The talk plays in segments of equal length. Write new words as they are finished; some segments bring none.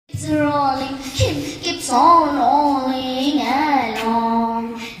on rolling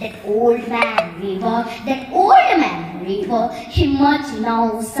along. That old man river, he must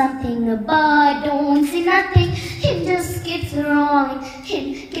know something, but don't say nothing. He just keeps rolling,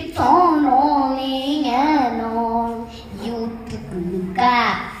 he keeps on rolling along. You took a look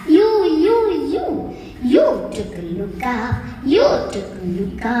up, you took a look up, you took a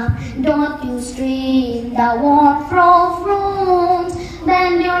look up. Don't you stream the water flows,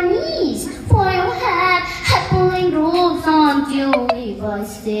 bend your knees for your head, pulling ropes onto river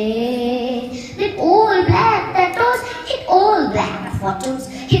stay. That old black tattoos hit old black fortunes,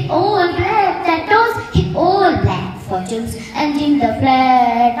 hit old black tattoos, hit old black fortunes. And in the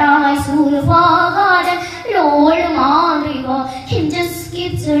flat ice would have forgotten Lord Mount River, he just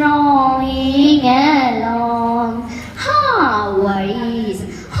keeps rolling along.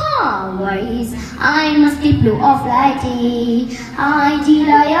 Worries, I must be blue of lighty, I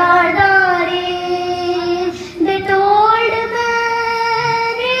delayed that old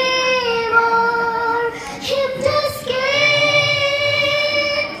man river, him just keep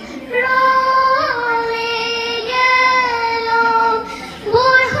rolling along.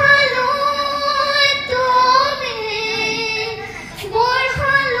 Boy hello to me, boy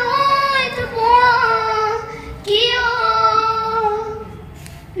hello to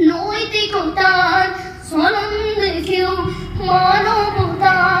công tan xóa lắm người kêu mà nó bông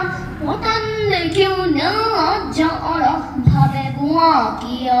tan hóa tan người kêu nhớ cho đó bà bé của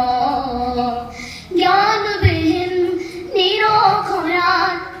kia ज्ञान बिहीन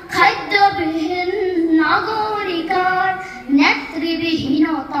निरखरार खाद्य बिहीन नागरिकार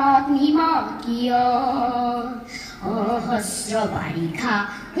नेतृविहीनतात निमाकिय অহস্র বারিখা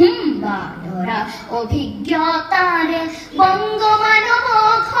ধরা অভিজ্ঞতারে বঙ্গমানব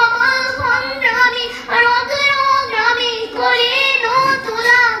ক্ষমল সংগ্রামী আর অগ্রগামী করে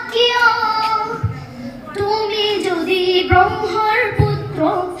নতুলা কিয় তুমি যদি ব্রহ্মার পুত্র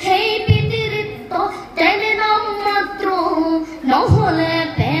সেই পিতৃত্ব তেনে নাম মাত্র নহলে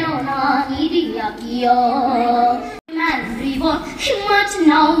প্রেরণা নিদিয়া কিয় He must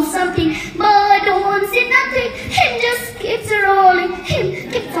know something, but don't say nothing. He just keeps rolling, he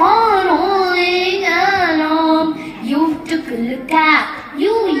keeps on rolling along. You took a look up,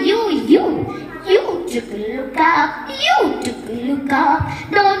 you took a look up, you took a look up.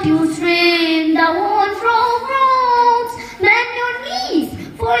 Don't you stream the one from ropes, bend your knees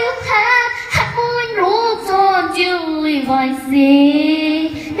for your head, pulling ropes on you if I say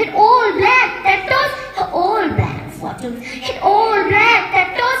that old black tattoos, old black fortunes, hit old black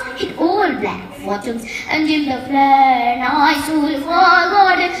tattoos, hit old black fortunes. And in the flare nights will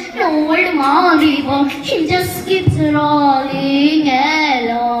forgotten old Mount River, he just keeps rolling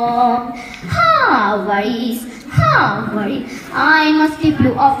along. Worries, I must be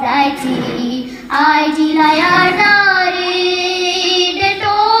blue of lighty, I delayed that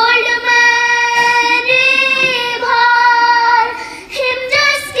old man river, him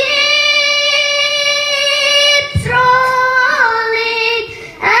just keeps rolling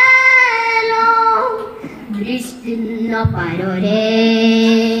along. Bristin parore,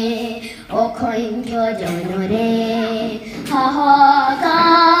 okoin kyo jonore, ha ha.